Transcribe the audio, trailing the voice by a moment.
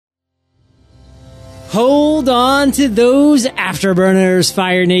Hold on to those afterburners,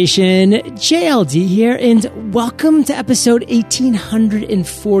 Fire Nation. JLD here, and welcome to episode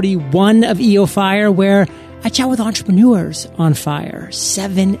 1841 of EO Fire, where I chat with entrepreneurs on fire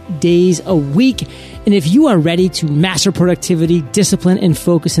 7 days a week. And if you are ready to master productivity, discipline, and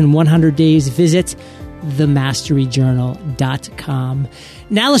focus in 100 days, visit themasteryjournal.com.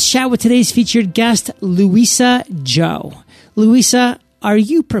 Now let's chat with today's featured guest, Luisa Zhou. Luisa, are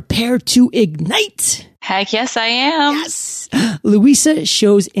you prepared to ignite? Heck yes, I am. Yes. Luisa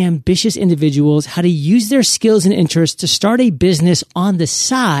shows ambitious individuals how to use their skills and interests to start a business on the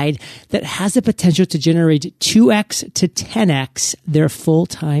side that has the potential to generate 2x to 10x their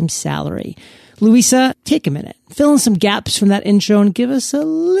full-time salary. Luisa, take a minute, fill in some gaps from that intro and give us a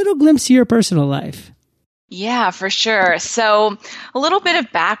little glimpse of your personal life. Yeah, for sure. So a little bit of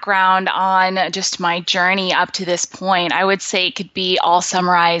background on just my journey up to this point. I would say it could be all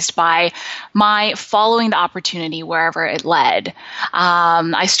summarized by my following the opportunity wherever it led.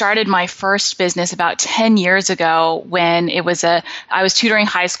 I started my first business about 10 years ago when I was tutoring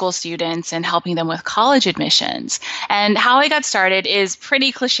high school students and helping them with college admissions. And how I got started is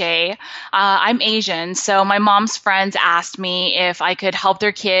pretty cliche. I'm Asian, so my mom's friends asked me if I could help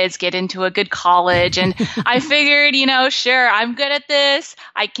their kids get into a good college, and I figured, sure, I'm good at this.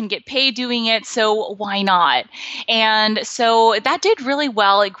 I can get paid doing it, so why not? And so that did really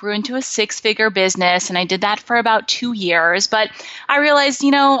well. It grew into a 6-figure business, and I did that for about 2 years. But I realized,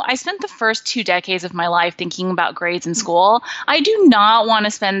 I spent the first 2 decades of my life thinking about grades in school. I do not want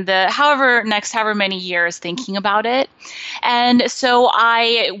to spend the however many years thinking about it. And so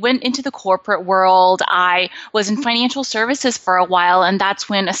I went into the corporate world. I was in financial services for a while, and that's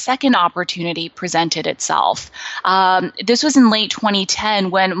when a second opportunity presented itself. This was in late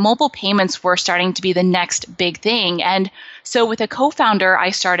 2010 when mobile payments were starting to be the next big thing. And so with a co-founder,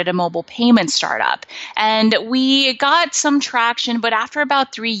 I started a mobile payment startup. And we got some traction, but after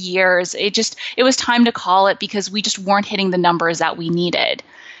about 3 years, it was time to call it because we just weren't hitting the numbers that we needed.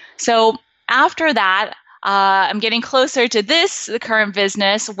 So after that, I'm getting closer to the current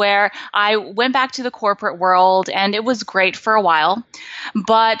business, where I went back to the corporate world, and it was great for a while.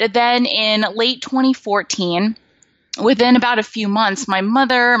 But then in late 2014, within about a few months, my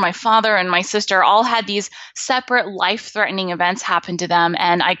mother, my father, and my sister all had these separate life-threatening events happen to them,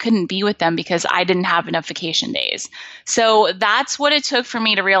 and I couldn't be with them because I didn't have enough vacation days. So that's what it took for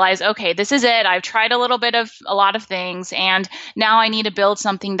me to realize, okay, this is it. I've tried a lot of things, and now I need to build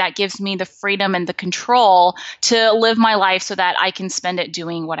something that gives me the freedom and the control to live my life so that I can spend it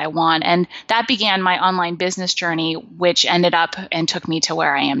doing what I want. And that began my online business journey, which ended up and took me to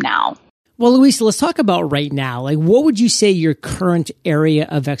where I am now. Well, Luisa, let's talk about right now. What would you say your current area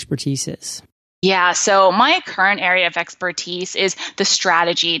of expertise is? Yeah, so my current area of expertise is the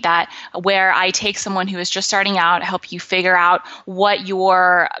strategy, where I take someone who is just starting out, help you figure out what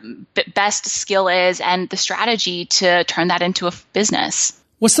your best skill is and the strategy to turn that into a business.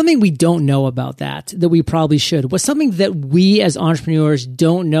 What's something we don't know about that we probably should? What's something that we as entrepreneurs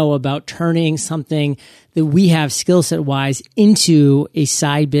don't know about turning something that we have skill set wise into a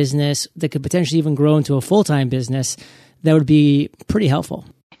side business that could potentially even grow into a full-time business that would be pretty helpful?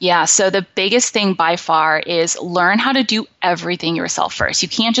 Yeah, so the biggest thing by far is learn how to do everything yourself first. You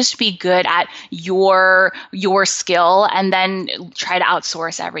can't just be good at your skill and then try to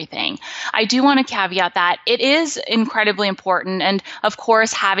outsource everything. I do want to caveat that it is incredibly important, and of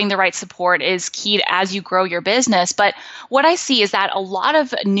course having the right support is key as you grow your business. But what I see is that a lot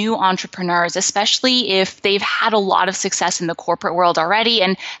of new entrepreneurs, especially if they've had a lot of success in the corporate world already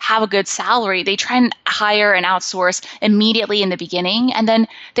and have a good salary, they try and hire and outsource immediately in the beginning, and then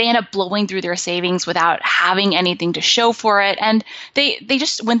they end up blowing through their savings without having anything to show for it. And they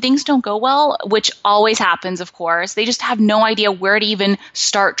just, when things don't go well, which always happens, of course, they just have no idea where to even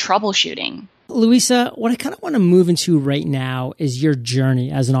start troubleshooting. Luisa, what I kind of want to move into right now is your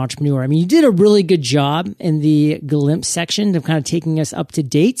journey as an entrepreneur. I mean, you did a really good job in the glimpse section of kind of taking us up to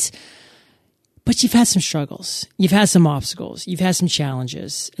date. But you've had some struggles, you've had some obstacles, you've had some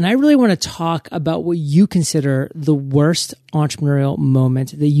challenges. And I really want to talk about what you consider the worst entrepreneurial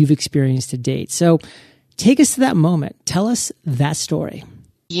moment that you've experienced to date. So take us to that moment. Tell us that story.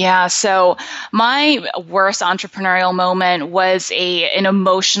 Yeah, so my worst entrepreneurial moment was an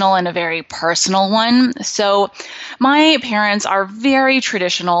emotional and a very personal one. So my parents are very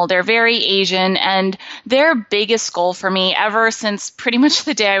traditional. They're very Asian, and their biggest goal for me ever since pretty much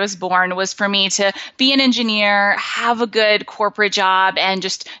the day I was born was for me to be an engineer, have a good corporate job, and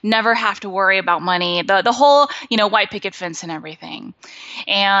just never have to worry about money, the whole, white picket fence and everything.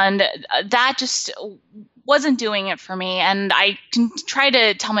 And that just wasn't doing it for me. And I can try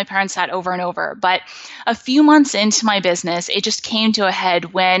to tell my parents that over and over. But a few months into my business, it just came to a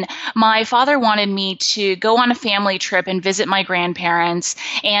head when my father wanted me to go on a family trip and visit my grandparents.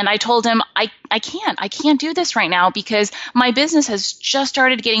 And I told him, I can't do this right now because my business has just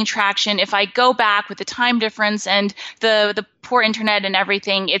started getting traction. If I go back with the time difference and the poor internet and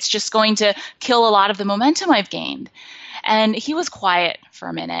everything, it's just going to kill a lot of the momentum I've gained. And he was quiet for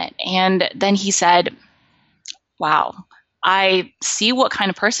a minute. And then he said, wow, I see what kind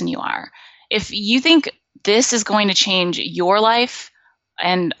of person you are. If you think this is going to change your life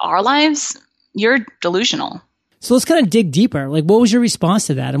and our lives, you're delusional. So let's kind of dig deeper. Like, what was your response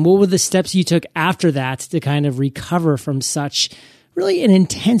to that? And what were the steps you took after that to kind of recover from such really an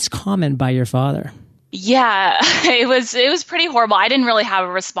intense comment by your father? Yeah, it was pretty horrible. I didn't really have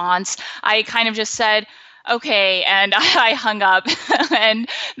a response. I kind of just said, okay, and I hung up and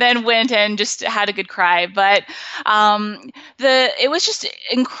then went and just had a good cry. But it was just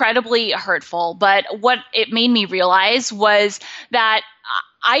incredibly hurtful. But what it made me realize was that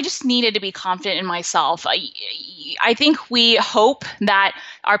I just needed to be confident in myself. I think we hope that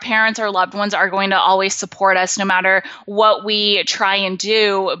our parents or loved ones are going to always support us no matter what we try and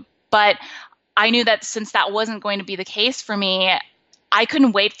do. But I knew that since that wasn't going to be the case for me, I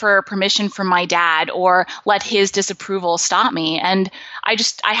couldn't wait for permission from my dad or let his disapproval stop me. And I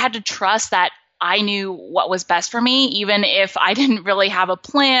had to trust that I knew what was best for me, even if I didn't really have a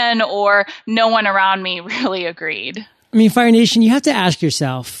plan or no one around me really agreed. I mean, Fire Nation, you have to ask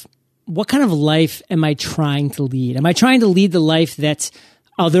yourself, what kind of life am I trying to lead? Am I trying to lead the life that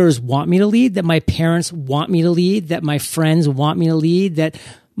others want me to lead, that my parents want me to lead, that my friends want me to lead, that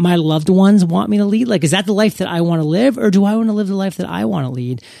my loved ones want me to lead? Like, is that the life that I want to live, or do I want to live the life that I want to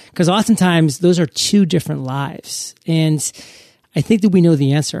lead? Because oftentimes those are two different lives. And I think that we know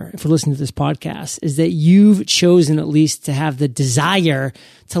the answer, if we're listening to this podcast, is that you've chosen at least to have the desire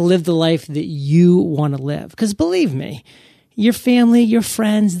to live the life that you want to live. Because believe me, your family, your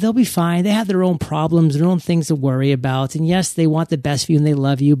friends, they'll be fine. They have their own problems, their own things to worry about. And yes, they want the best for you and they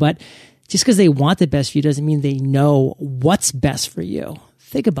love you. But just because they want the best for you doesn't mean they know what's best for you.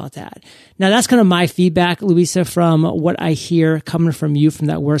 Think about that. Now, that's kind of my feedback, Luisa, from what I hear coming from you from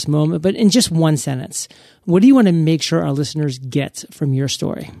that worst moment. But in just one sentence, what do you want to make sure our listeners get from your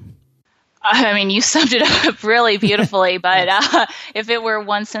story? I mean, you summed it up really beautifully. But if it were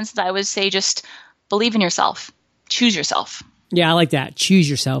one sentence, I would say just believe in yourself. Choose yourself. Yeah, I like that. Choose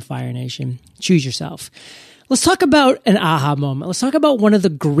yourself, Fire Nation. Choose yourself. Let's talk about an aha moment. Let's talk about one of the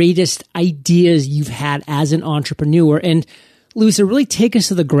greatest ideas you've had as an entrepreneur. And Luisa, really take us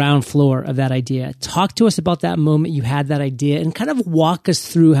to the ground floor of that idea. Talk to us about that moment you had that idea and kind of walk us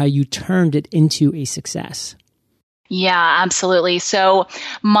through how you turned it into a success. Yeah, absolutely. So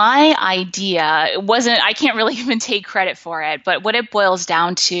my idea I can't really even take credit for it, but what it boils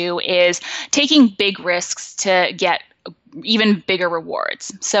down to is taking big risks to get even bigger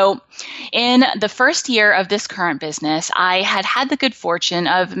rewards. So in the first year of this current business, I had the good fortune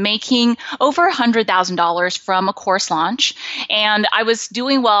of making over $100,000 from a course launch, and I was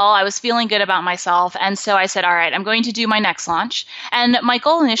doing well. I was feeling good about myself. And so I said, all right, I'm going to do my next launch. And my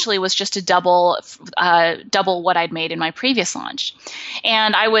goal initially was just to double what I'd made in my previous launch.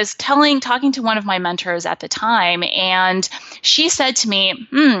 And I was talking to one of my mentors at the time, and she said to me,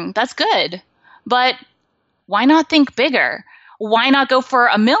 that's good, but why not think bigger? Why not go for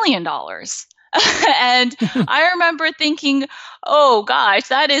 $1 million? And I remember thinking, oh gosh,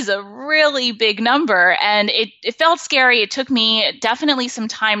 that is a really big number. And it felt scary. It took me definitely some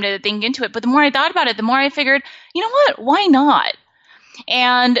time to think into it. But the more I thought about it, the more I figured, you know what? Why not?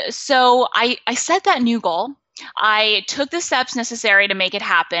 And so I set that new goal. I took the steps necessary to make it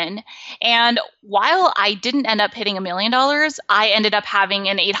happen. And while I didn't end up hitting $1 million, I ended up having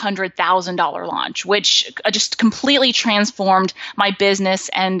an $800,000 launch, which just completely transformed my business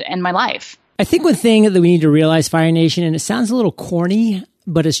and my life. I think one thing that we need to realize, Fire Nation, and it sounds a little corny,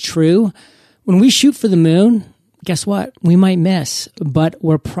 but it's true. When we shoot for the moon, guess what? We might miss, but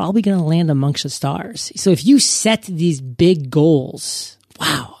we're probably going to land amongst the stars. So if you set these big goals,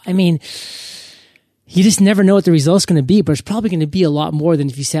 wow, I mean, you just never know what the result's going to be, but it's probably going to be a lot more than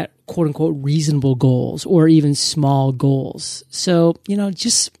if you set quote unquote reasonable goals or even small goals. So,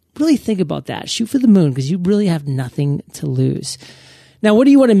 just really think about that. Shoot for the moon because you really have nothing to lose. Now, what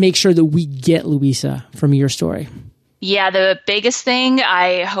do you want to make sure that we get, Luisa, from your story? Yeah, the biggest thing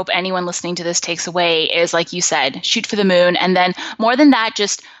I hope anyone listening to this takes away is, like you said, shoot for the moon. And then more than that,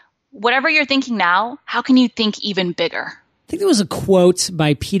 just whatever you're thinking now, how can you think even bigger? I think there was a quote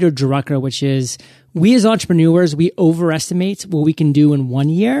by Peter Drucker, which is, we as entrepreneurs, we overestimate what we can do in 1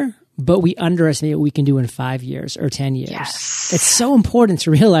 year, but we underestimate what we can do in 5 years or 10 years. Yes. It's so important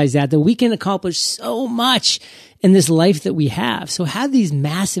to realize that we can accomplish so much in this life that we have. So have these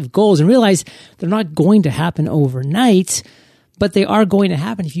massive goals and realize they're not going to happen overnight, but they are going to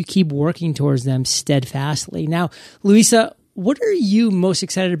happen if you keep working towards them steadfastly. Now, Luisa, what are you most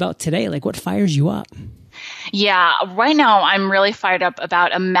excited about today? Like, what fires you up? Yeah, right now I'm really fired up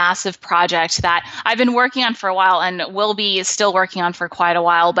about a massive project that I've been working on for a while and will be still working on for quite a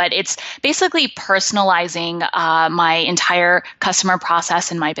while, but it's basically personalizing my entire customer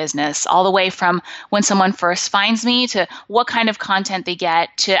process in my business, all the way from when someone first finds me to what kind of content they get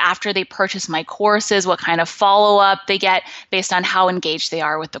to after they purchase my courses, what kind of follow-up they get based on how engaged they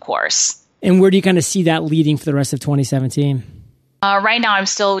are with the course. And where do you kind of see that leading for the rest of 2017? Right now, I'm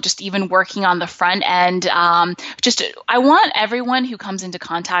still just even working on the front end. I want everyone who comes into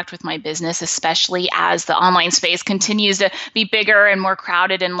contact with my business, especially as the online space continues to be bigger and more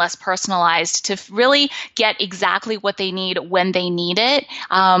crowded and less personalized, to really get exactly what they need when they need it,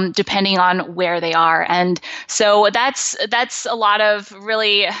 depending on where they are. And so that's a lot of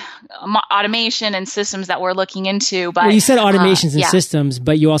really automation and systems that we're looking into. But well, you said automations and systems,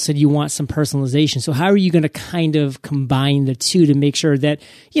 but you also said you want some personalization. So how are you going to kind of combine the two to make sure that,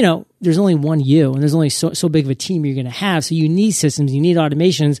 there's only one you and there's only so big of a team you're going to have. So you need systems, you need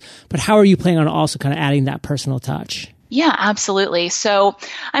automations, but how are you planning on also kind of adding that personal touch? Yeah, absolutely. So,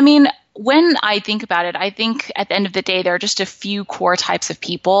 when I think about it, I think at the end of the day, there are just a few core types of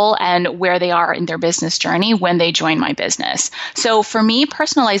people and where they are in their business journey when they join my business. So for me,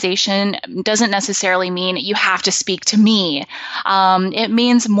 personalization doesn't necessarily mean you have to speak to me. It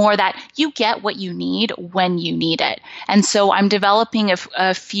means more that you get what you need when you need it. And so I'm developing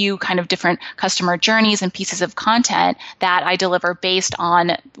a few kind of different customer journeys and pieces of content that I deliver based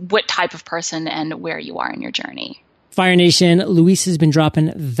on what type of person and where you are in your journey. Fire Nation, Luisa's been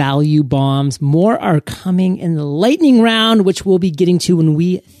dropping value bombs. More are coming in the lightning round, which we'll be getting to when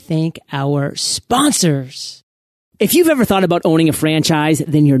we thank our sponsors. If you've ever thought about owning a franchise,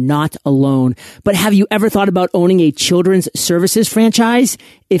 then you're not alone. But have you ever thought about owning a children's services franchise?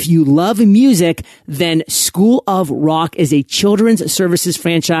 If you love music, then School of Rock is a children's services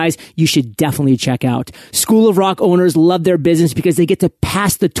franchise you should definitely check out. School of Rock owners love their business because they get to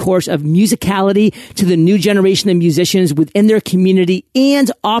pass the torch of musicality to the new generation of musicians within their community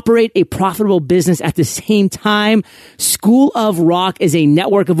and operate a profitable business at the same time. School of Rock is a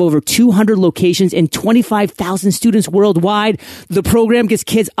network of over 200 locations and 25,000 students worldwide. The program gets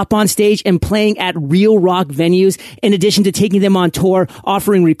kids up on stage and playing at real rock venues, in addition to taking them on tour,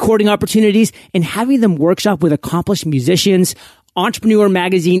 offering recording opportunities, and having them workshop with accomplished musicians. Entrepreneur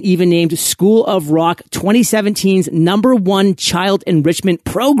Magazine even named School of Rock 2017's #1 child enrichment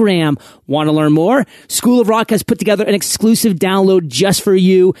program. Want to learn more? School of Rock has put together an exclusive download just for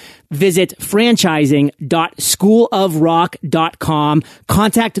you. Visit franchising.schoolofrock.com.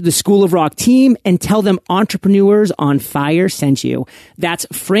 Contact the School of Rock team and tell them Entrepreneurs on Fire sent you. That's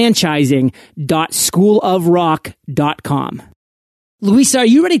franchising.schoolofrock.com. Luisa, are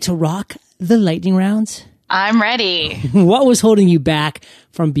you ready to rock the lightning rounds? I'm ready. What was holding you back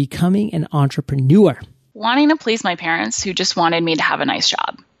from becoming an entrepreneur? Wanting to please my parents who just wanted me to have a nice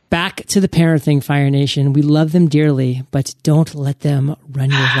job. Back to the parent thing, Fire Nation. We love them dearly, but don't let them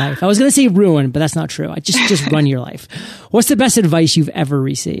run your life. I was going to say ruin, but that's not true. I just run your life. What's the best advice you've ever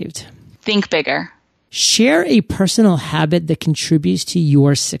received? Think bigger. Share a personal habit that contributes to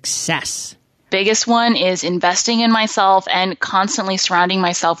your success. Biggest one is investing in myself and constantly surrounding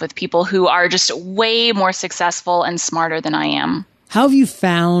myself with people who are just way more successful and smarter than I am. How have you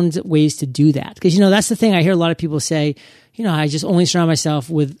found ways to do that? Because, that's the thing I hear a lot of people say, I just only surround myself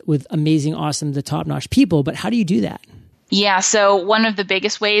with amazing, awesome, the top-notch people. But how do you do that? Yeah, so one of the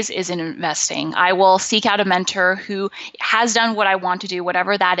biggest ways is in investing. I will seek out a mentor who has done what I want to do,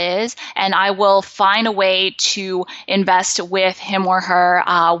 whatever that is, and I will find a way to invest with him or her,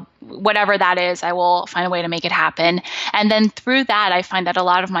 whatever that is. I will find a way to make it happen. And then through that, I find that a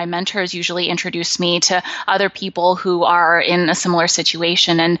lot of my mentors usually introduce me to other people who are in a similar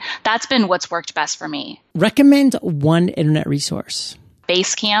situation, and that's been what's worked best for me. Recommend one internet resource.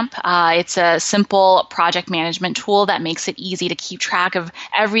 Basecamp. It's a simple project management tool that makes it easy to keep track of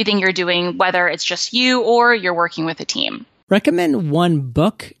everything you're doing, whether it's just you or you're working with a team. Recommend one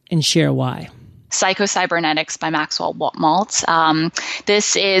book and share why. Psycho-Cybernetics by Maxwell Maltz.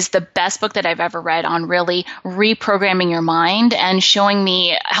 This is the best book that I've ever read on really reprogramming your mind and helping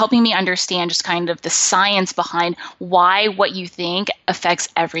me understand just kind of the science behind why what you think affects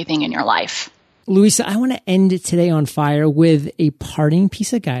everything in your life. Luisa, I want to end today on fire with a parting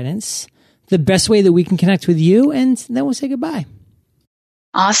piece of guidance, the best way that we can connect with you, and then we'll say goodbye.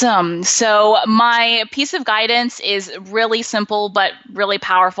 Awesome. So my piece of guidance is really simple, but really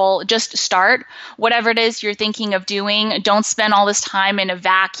powerful. Just start whatever it is you're thinking of doing. Don't spend all this time in a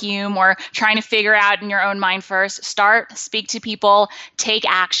vacuum or trying to figure out in your own mind first. Start, speak to people, take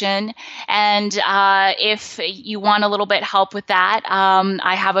action. And if you want a little bit help with that,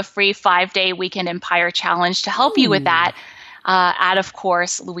 I have a free 5-day Weekend Empire challenge to help you with that at, of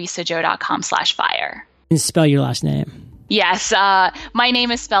course, luisazhou.com/fire. And spell your last name. Yes, my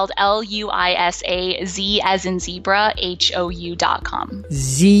name is spelled Luisaz as in zebra, HOU.com.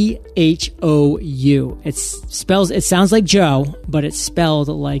 ZHOU. It sounds like Joe, but it's spelled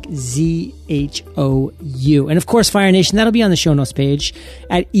like ZHOU. And of course, Fire Nation, that'll be on the show notes page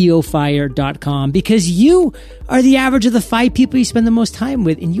at eofire.com, because you are the average of the 5 people you spend the most time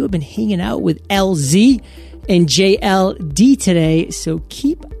with, and you have been hanging out with LZ and JLD today. So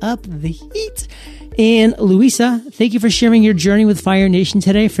keep up the heat. And Luisa, thank you for sharing your journey with Fire Nation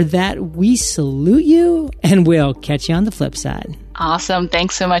today. For that, we salute you, and we'll catch you on the flip side. Awesome.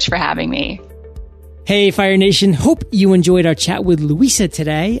 Thanks so much for having me. Hey, Fire Nation. Hope you enjoyed our chat with Luisa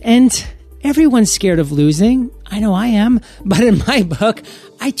today. And everyone's scared of losing. I know I am. But in my book,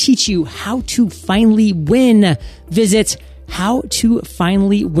 I teach you how to finally win. Visit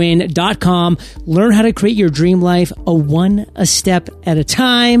howtofinallywin.com. Learn how to create your dream life a step at a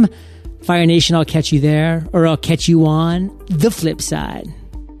time. Fire Nation, I'll catch you there, or I'll catch you on the flip side.